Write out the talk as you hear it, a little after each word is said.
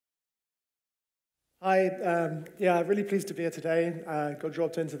Hi, yeah, really pleased to be here today. Got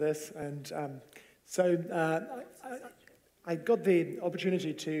dropped into this, and I got the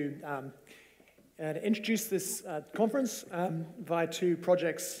opportunity to introduce this conference via two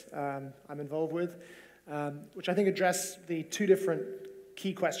projects I'm involved with, which I think address the two different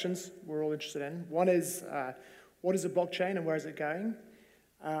key questions we're all interested in. One is, what is a blockchain and where is it going?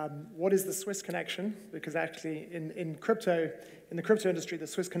 What is the Swiss connection? Because actually in the crypto industry, the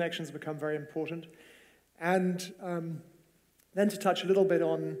Swiss connections become very important. And then to touch a little bit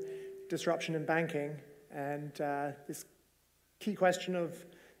on disruption in banking and this key question of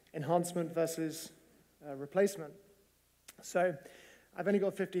enhancement versus replacement. So I've only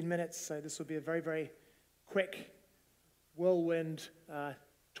got 15 minutes, so this will be a very, very quick whirlwind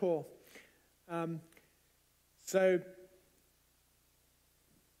tour. So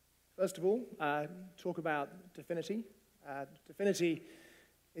first of all, talk about DFINITY. DFINITY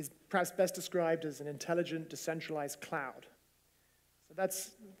is perhaps best described as an intelligent, decentralized cloud. So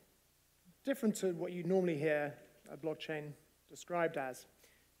that's different to what you normally hear a blockchain described as,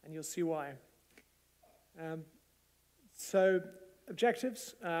 and you'll see why. So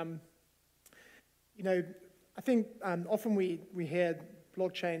objectives, you know, I think often we hear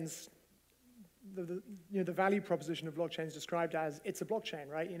blockchains, the value proposition of blockchains described as it's a blockchain,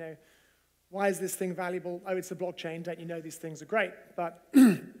 right? You know, why is this thing valuable? Oh, it's a blockchain. Don't you know these things are great? But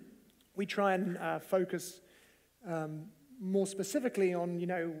we try and focus more specifically on, you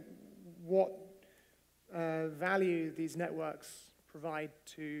know, what value these networks provide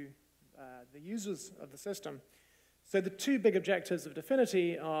to the users of the system. So the two big objectives of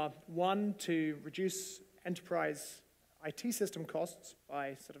DFINITY are, one, to reduce enterprise IT system costs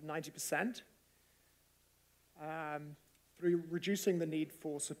by sort of 90%, through reducing the need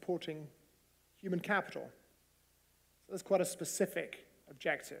for supporting human capital. So that's quite a specific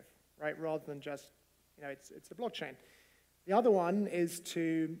objective, right? Rather than just, you know, it's a blockchain. The other one is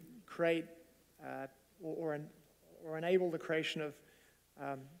to create or enable the creation of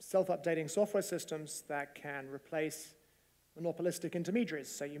self-updating software systems that can replace monopolistic intermediaries.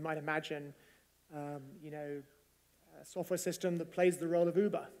 So you might imagine, you know, a software system that plays the role of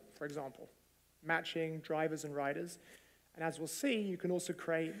Uber, for example, matching drivers and riders. And as we'll see, you can also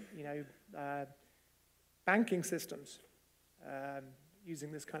create, you know, banking systems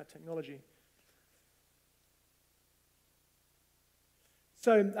using this kind of technology.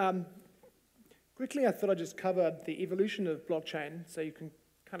 So quickly, I thought I'd just cover the evolution of blockchain so you can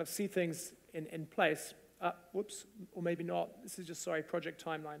kind of see things in place. Whoops, or maybe not. This is just, sorry, project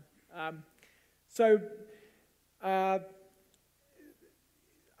timeline.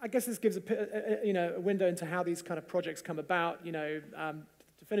 I guess this gives you know, a window into how these kind of projects come about. You know, the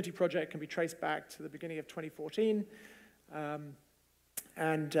DFINITY project can be traced back to the beginning of 2014. You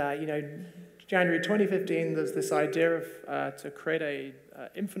know, January 2015, there's this idea of to create a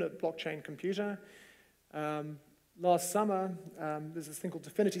infinite blockchain computer. Last summer, there's this thing called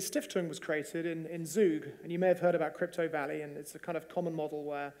DFINITY Stiftung was created in Zug, and you may have heard about Crypto Valley, and it's a kind of common model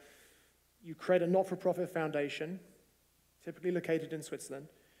where you create a not-for-profit foundation, typically located in Switzerland,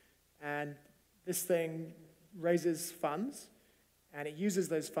 and this thing raises funds, and it uses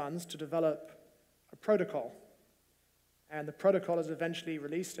those funds to develop a protocol. And the protocol is eventually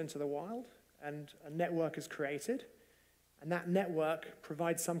released into the wild, and a network is created, and that network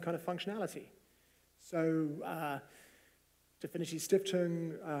provides some kind of functionality. So DFINITY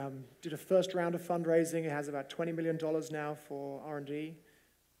Stiftung did a first round of fundraising. It has about $20 million now for R&D,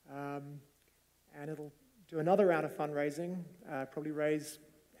 and it'll do another round of fundraising, probably raise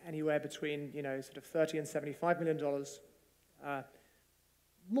anywhere between, you know, sort of $30 and $75 million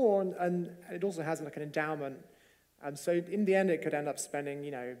more, and it also has like an endowment. So in the end, it could end up spending, you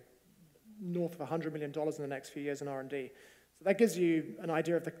know, north of $100 million in the next few years in R&D. So that gives you an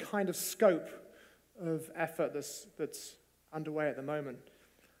idea of the kind of scope of effort that's underway at the moment.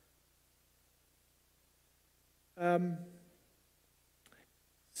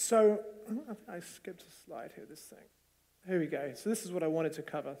 So I skipped a slide here, this thing. Here we go. So this is what I wanted to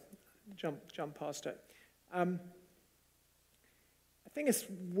cover. Jump past it. I think it's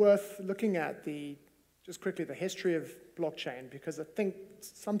worth looking at just quickly the history of blockchain, because I think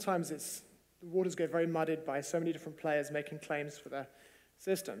sometimes the waters get very muddied by so many different players making claims for their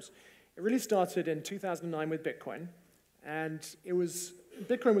systems. It really started in 2009 with Bitcoin, and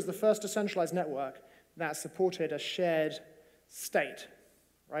Bitcoin was the first decentralized network that supported a shared state,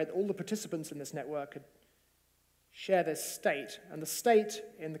 right? All the participants in this network could share this state, and the state,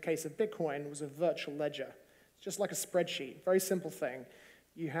 in the case of Bitcoin, was a virtual ledger. It's just like a spreadsheet, very simple thing.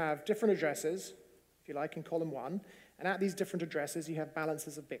 You have different addresses, if you like, in column 1, and at these different addresses, you have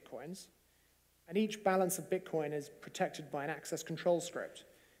balances of Bitcoins. And each balance of Bitcoin is protected by an access control script.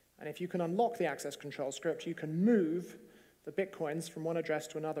 And if you can unlock the access control script, you can move the Bitcoins from one address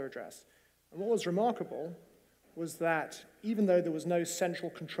to another address. And what was remarkable was that even though there was no central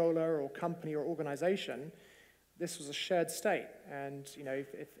controller or company or organization, this was a shared state. And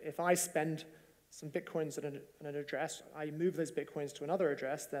if I spend some Bitcoins at an address, I move those Bitcoins to another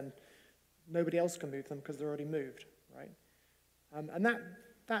address, then nobody else can move them because they're already moved, right? And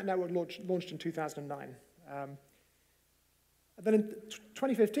that network launched in 2009. Then in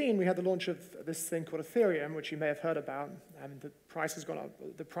 2015, we had the launch of this thing called Ethereum, which you may have heard about. The price has gone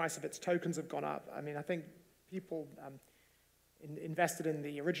up. The price of its tokens have gone up. I mean, I think people invested in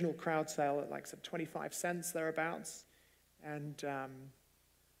the original crowd sale at like 25 cents thereabouts, and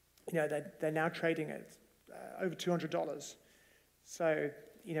they're now trading at over $200. So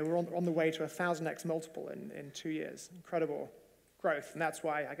we're on the way to a 1,000x multiple in 2 years. Incredible growth, and that's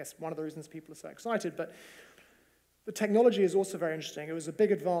why I guess one of the reasons people are so excited. But the technology is also very interesting. It was a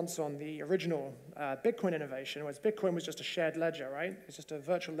big advance on the original Bitcoin innovation, whereas Bitcoin was just a shared ledger, right? It's just a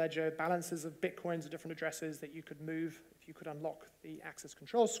virtual ledger, balances of Bitcoins at different addresses that you could move if you could unlock the access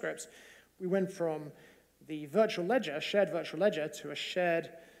control scripts. We went from the virtual ledger, shared virtual ledger, to a shared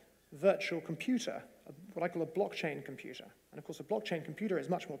virtual computer, what I call a blockchain computer. And of course, a blockchain computer is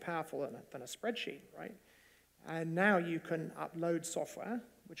much more powerful than a spreadsheet, right? And now you can upload software,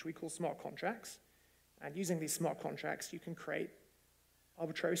 which we call smart contracts. And using these smart contracts, you can create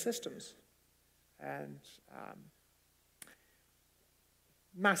arbitrary systems. And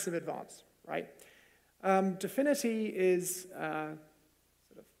massive advance, right? DFINITY is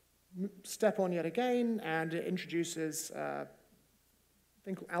sort of step on yet again, and it introduces a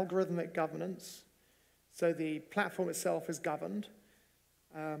thing called algorithmic governance. So the platform itself is governed,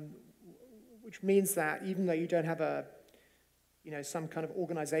 which means that even though you don't have some kind of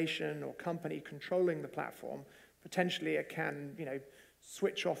organization or company controlling the platform, potentially it can,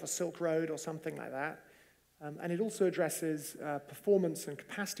 switch off a Silk Road or something like that. And it also addresses performance and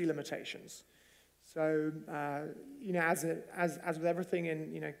capacity limitations. So, as with everything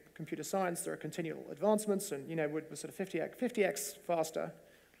in computer science, there are continual advancements, and we're sort of 50x faster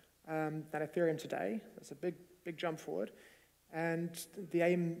than Ethereum today. That's a big jump forward. And the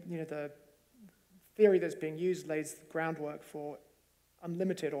aim, the theory that's being used lays the groundwork for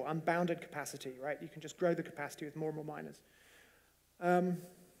unlimited or unbounded capacity, right? You can just grow the capacity with more and more miners.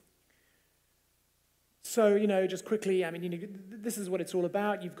 So, just quickly, this is what it's all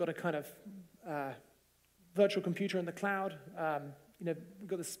about. You've got a kind of virtual computer in the cloud. We've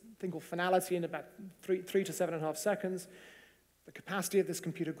got this thing called finality in about 3 to 7.5 seconds. The capacity of this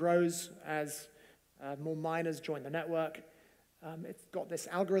computer grows as more miners join the network. It's got this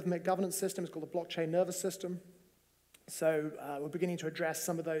algorithmic governance system. It's called the blockchain nervous system. So we're beginning to address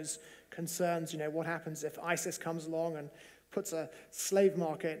some of those concerns. What happens if ISIS comes along and puts a slave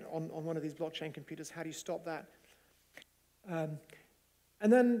market on one of these blockchain computers? How do you stop that?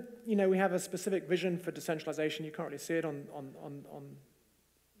 And then, we have a specific vision for decentralization. You can't really see it on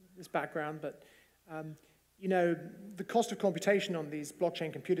this background, but, the cost of computation on these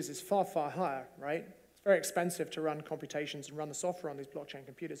blockchain computers is far, far higher, right? It's very expensive to run computations and run the software on these blockchain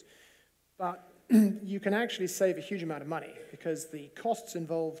computers. But you can actually save a huge amount of money because the costs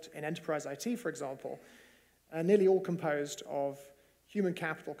involved in enterprise IT, for example, are nearly all composed of human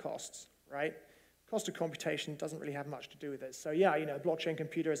capital costs, right? Cost of computation doesn't really have much to do with it. So yeah, a blockchain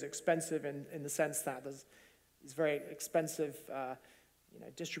computer is expensive in the sense that there's these very expensive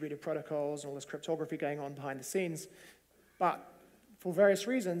distributed protocols and all this cryptography going on behind the scenes. But for various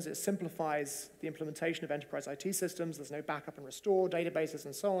reasons, it simplifies the implementation of enterprise IT systems. There's no backup and restore, databases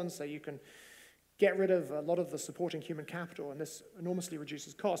and so on, so you can get rid of a lot of the supporting human capital, and this enormously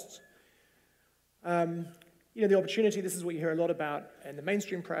reduces costs. The opportunity, this is what you hear a lot about in the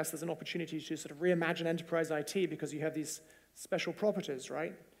mainstream press, there's an opportunity to sort of reimagine enterprise IT because you have these special properties,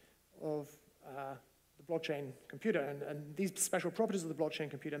 right, of the blockchain computer. And these special properties of the blockchain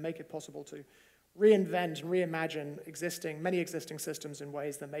computer make it possible to reinvent and reimagine many existing systems in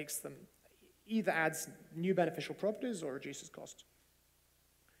ways that makes them either adds new beneficial properties or reduces costs.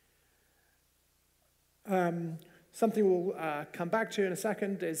 Something we'll come back to in a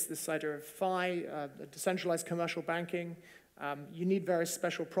second is this idea of FI, decentralized commercial banking. You need various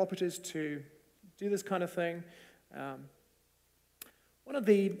special properties to do this kind of thing. One of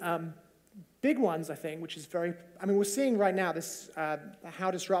the big ones, I think, which is we're seeing right now this how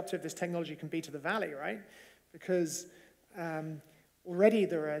disruptive this technology can be to the Valley, right? Because already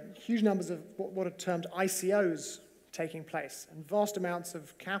there are huge numbers of what are termed ICOs taking place, and vast amounts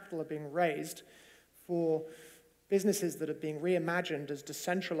of capital are being raised for businesses that are being reimagined as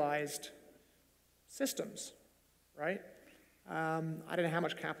decentralized systems, right? I don't know how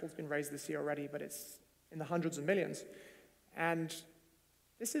much capital's been raised this year already, but it's in the hundreds of millions. And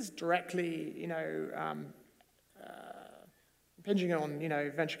this is directly, impinging on,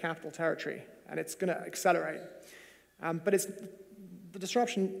 venture capital territory, and it's going to accelerate. But it's the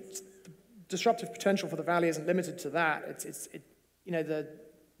disruptive potential for the Valley isn't limited to that.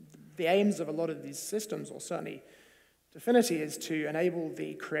 The aims of a lot of these systems, or certainly DFINITY, is to enable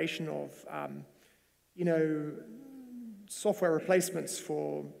the creation of, software replacements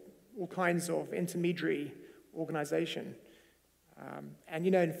for all kinds of intermediary organization.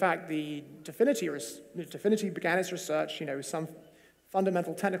 In fact, the DFINITY began its research, with some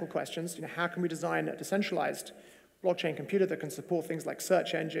fundamental technical questions. How can we design a decentralized blockchain computer that can support things like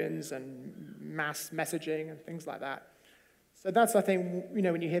search engines and mass messaging and things like that? So that's, I think,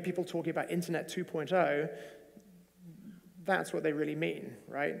 when you hear people talking about Internet 2.0, that's what they really mean,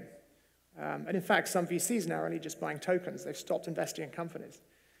 right? And in fact, some VCs now are only just buying tokens. They've stopped investing in companies.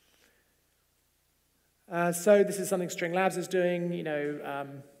 So this is something String Labs is doing.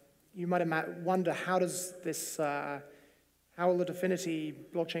 You might wonder, how does this, how will the DFINITY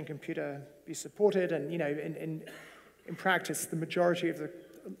blockchain computer be supported? And in practice, the majority of the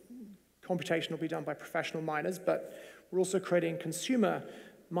computation will be done by professional miners, but we're also creating consumer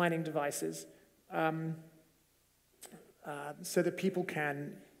mining devices so that people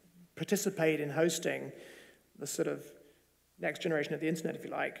can participate in hosting the sort of next generation of the internet, if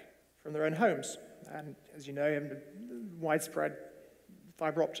you like, from their own homes. And as you know, widespread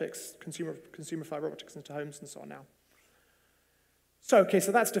fiber optics, consumer fiber optics into homes and so on now. So, okay,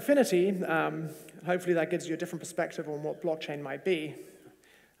 so that's DFINITY. Hopefully that gives you a different perspective on what blockchain might be.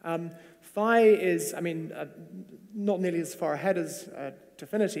 Phi is, not nearly as far ahead as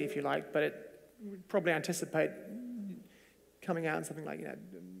DFINITY, if you like, but it would probably anticipate coming out in something like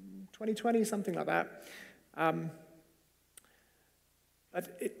 2020, something like that.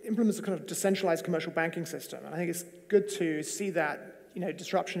 It implements a kind of decentralized commercial banking system, and I think it's good to see that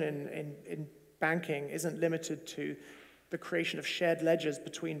disruption in banking isn't limited to the creation of shared ledgers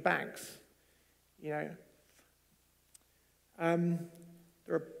between banks. There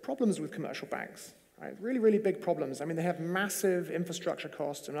are problems with commercial banks, right? Really, really big problems. They have massive infrastructure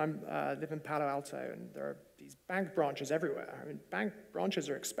costs, and I live in Palo Alto, and there are these bank branches everywhere. Bank branches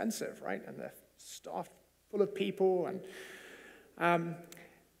are expensive, right? And they're staffed full of people, and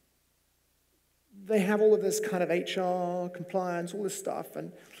they have all of this kind of HR, compliance, all this stuff,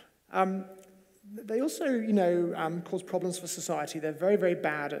 and they also, cause problems for society. They're very, very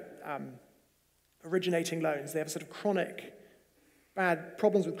bad at originating loans. They have sort of chronic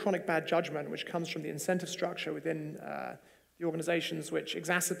problems with chronic bad judgment, which comes from the incentive structure within the organizations, which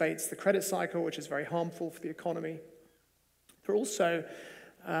exacerbates the credit cycle, which is very harmful for the economy. There are also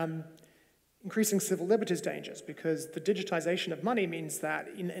increasing civil liberties dangers, because the digitization of money means that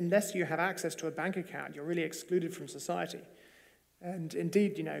unless you have access to a bank account, you're really excluded from society. And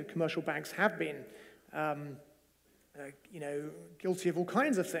indeed, commercial banks have been, guilty of all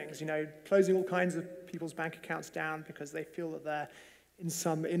kinds of things, closing all kinds of people's bank accounts down because they feel that they're in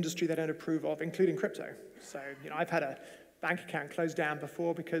some industry they don't approve of, including crypto. So, I've had a bank account closed down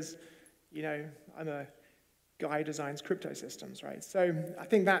before because, I'm a guy who designs crypto systems, right? So I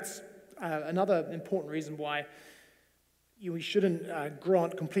think that's another important reason why we shouldn't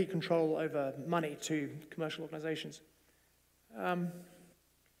grant complete control over money to commercial organizations.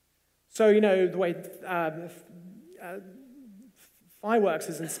 So, the way Phi works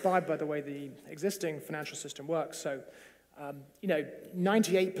is inspired by the way the existing financial system works. So,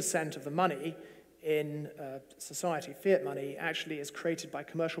 98% of the money in society, fiat money, actually is created by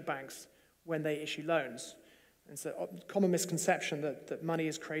commercial banks when they issue loans. And so a common misconception that money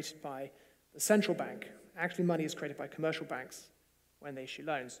is created by the central bank. Actually, money is created by commercial banks when they issue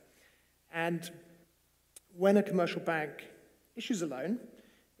loans. And when a commercial bank issues a loan,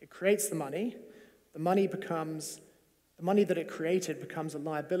 it creates the money. The money that it created becomes a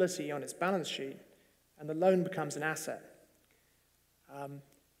liability on its balance sheet, and the loan becomes an asset.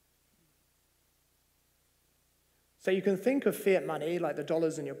 So you can think of fiat money, like the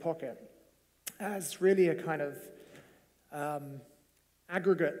dollars in your pocket, as really a kind of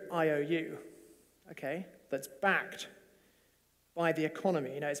aggregate IOU, okay, that's backed by the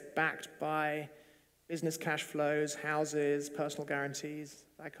economy. It's backed by business cash flows, houses, personal guarantees,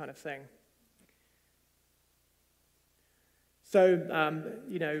 that kind of thing. So,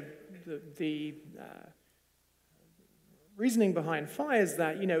 the reasoning behind Phi is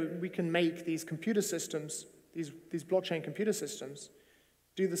that, we can make these computer systems, these blockchain computer systems,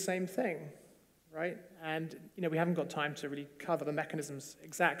 do the same thing, right? And, we haven't got time to really cover the mechanisms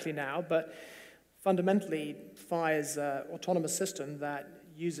exactly now, but fundamentally, FI is an autonomous system that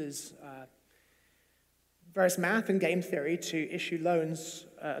uses various math and game theory to issue loans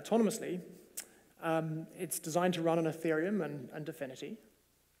autonomously. It's designed to run on Ethereum and DFINITY.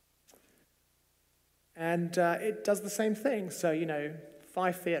 And it does the same thing. So,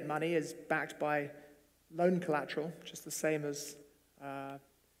 FI fiat money is backed by loan collateral, just the same as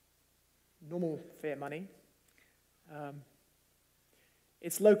normal fiat money.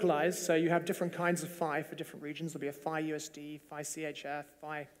 It's localized, so you have different kinds of FI for different regions. There'll be a FI USD, FI CHF,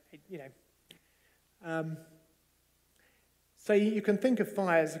 FI, So you can think of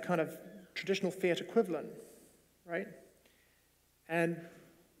FI as a kind of traditional fiat equivalent, right? And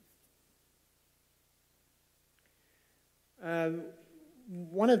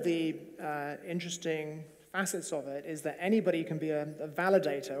one of the interesting facets of it is that anybody can be a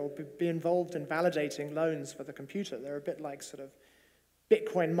validator or be involved in validating loans for the computer. They're a bit like sort of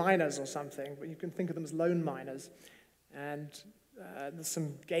Bitcoin miners or something, but you can think of them as loan miners. And there's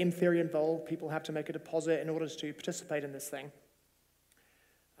some game theory involved. People have to make a deposit in order to participate in this thing.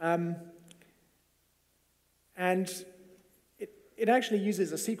 And it actually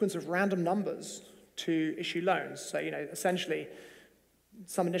uses a sequence of random numbers to issue loans. So, essentially,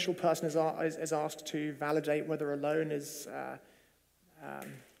 some initial person is asked to validate whether a loan is a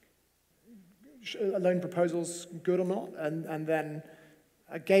loan proposal's good or not, and then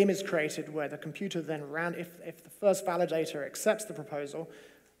a game is created where the computer then if the first validator accepts the proposal,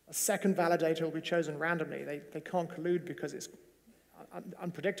 a second validator will be chosen randomly. They can't collude because it's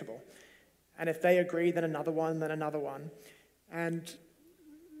unpredictable. And if they agree, then another one, then another one. And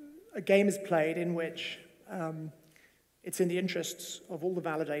a game is played in which it's in the interests of all the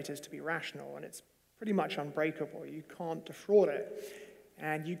validators to be rational, and it's pretty much unbreakable. You can't defraud it.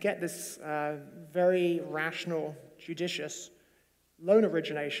 And you get this very rational, judicious loan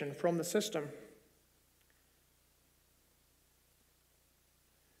origination from the system.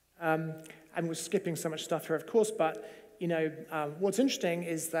 And we're skipping so much stuff here, of course, but what's interesting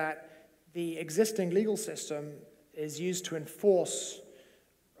is that the existing legal system is used to enforce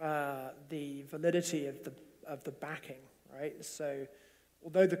the validity of the backing, right? So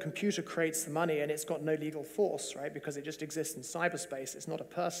although the computer creates the money and it's got no legal force, right, because it just exists in cyberspace, it's not a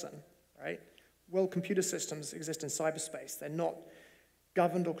person, right? Well, computer systems exist in cyberspace. They're not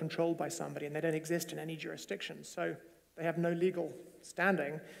governed or controlled by somebody, and they don't exist in any jurisdiction. So they have no legal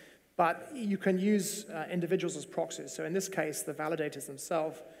standing, but you can use individuals as proxies. So in this case, the validators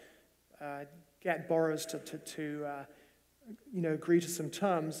themselves get borrowers to agree to some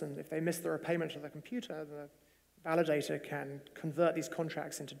terms, and if they miss the repayment of the computer, the validator can convert these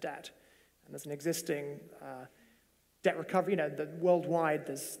contracts into debt. And there's an existing debt recovery, worldwide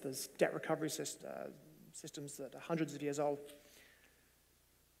there's debt recovery systems that are hundreds of years old.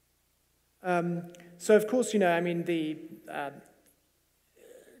 So of course, the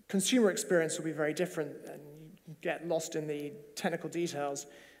consumer experience will be very different, and you get lost in the technical details.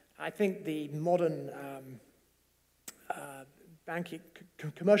 I think the modern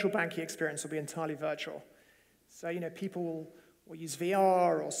commercial banking experience will be entirely virtual. So, people will use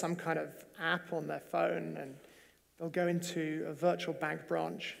VR or some kind of app on their phone, and they'll go into a virtual bank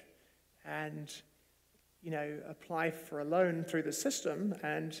branch and, apply for a loan through the system,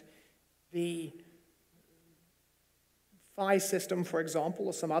 and the FI system, for example,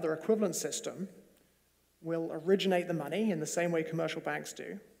 or some other equivalent system will originate the money in the same way commercial banks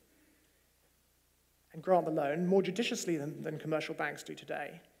do and grant the loan more judiciously than commercial banks do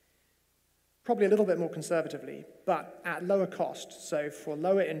today. Probably a little bit more conservatively, but at lower cost, so for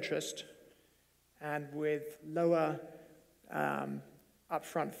lower interest and with lower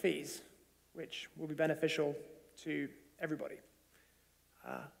upfront fees, which will be beneficial to everybody.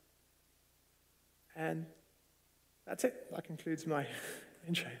 And that's it. That concludes my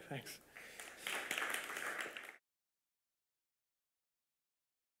intro. Thanks.